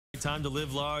time to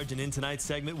live large, and in tonight's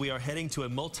segment, we are heading to a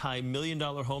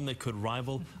multi-million-dollar home that could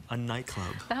rival a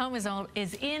nightclub. The home is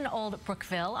in Old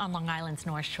Brookville on Long Island's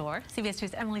North Shore. CBS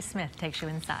 2's Emily Smith takes you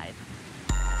inside.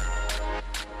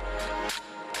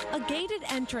 A gated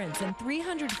entrance and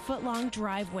 300-foot-long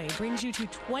driveway brings you to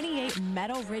 28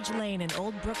 Meadowridge Lane in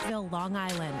Old Brookville, Long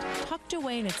Island. Tucked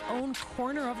away in its own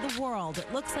corner of the world,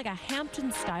 it looks like a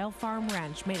Hampton-style farm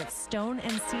ranch made of stone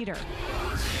and cedar.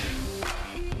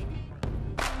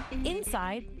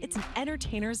 Inside, it's an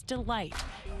entertainer's delight,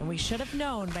 and we should have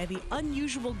known by the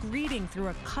unusual greeting through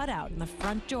a cutout in the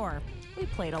front door. We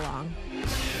played along.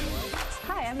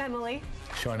 Hi, I'm Emily.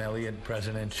 Shawn, Elliott,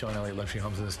 President, Shawn, Elliott Luxury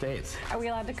Homes in the States. Are we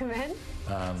allowed to come in?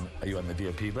 Are you on the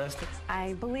VIP list?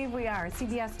 I believe we are.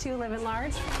 CBS 2 Living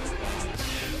Large.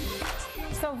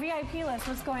 So VIP list,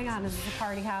 what's going on? Is this a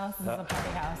party house? Is this a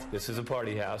party house? This is a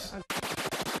party house.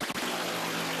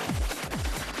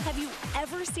 Have you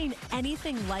ever seen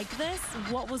anything like this?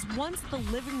 What was once the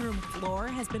living room floor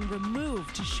has been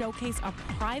removed to showcase a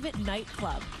private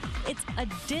nightclub. It's a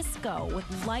disco with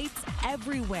lights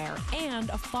everywhere and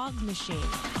a fog machine.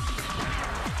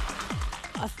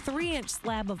 A 3-inch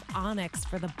slab of onyx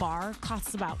for the bar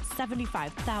costs about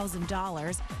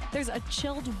 $75,000. There's a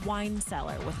chilled wine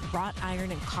cellar with wrought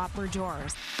iron and copper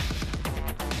doors.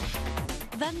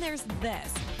 Then there's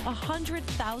this, a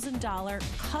 $100,000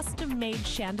 custom-made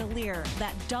chandelier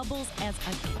that doubles as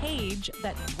a cage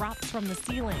that drops from the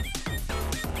ceiling.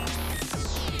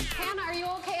 Hannah, are you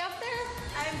okay up there?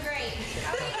 I'm great.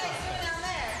 How are you guys doing down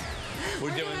there?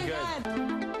 We're doing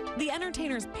good. The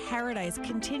entertainer's paradise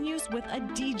continues with a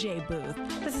DJ booth.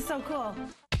 This is so cool.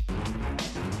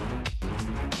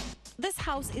 This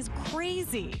house is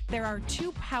crazy. There are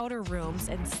 2 powder rooms,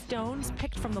 and stones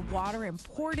picked from the water and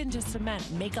poured into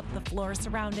cement make up the floor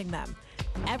surrounding them.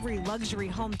 Every luxury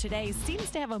home today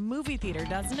seems to have a movie theater,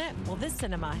 doesn't it? Well, this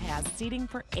cinema has seating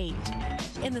for 8.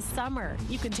 In the summer,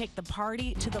 you can take the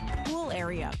party to the pool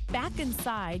area. Back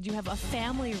inside, you have a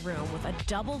family room with a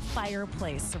double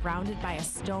fireplace surrounded by a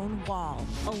stone wall,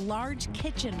 a large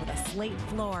kitchen with a slate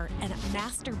floor, and a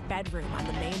master bedroom on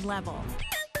the main level.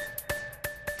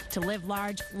 To live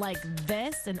large like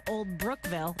this in Old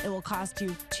Brookville, it will cost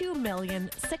you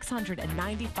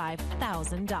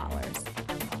 $2,695,000.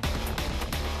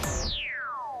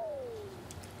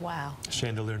 Wow.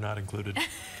 Chandelier not included.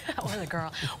 Or the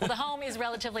girl. Well, the home is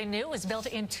relatively new. It was built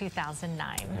in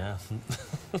 2009. Yeah.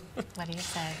 What do you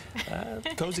say?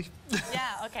 Cozy.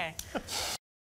 Yeah, okay.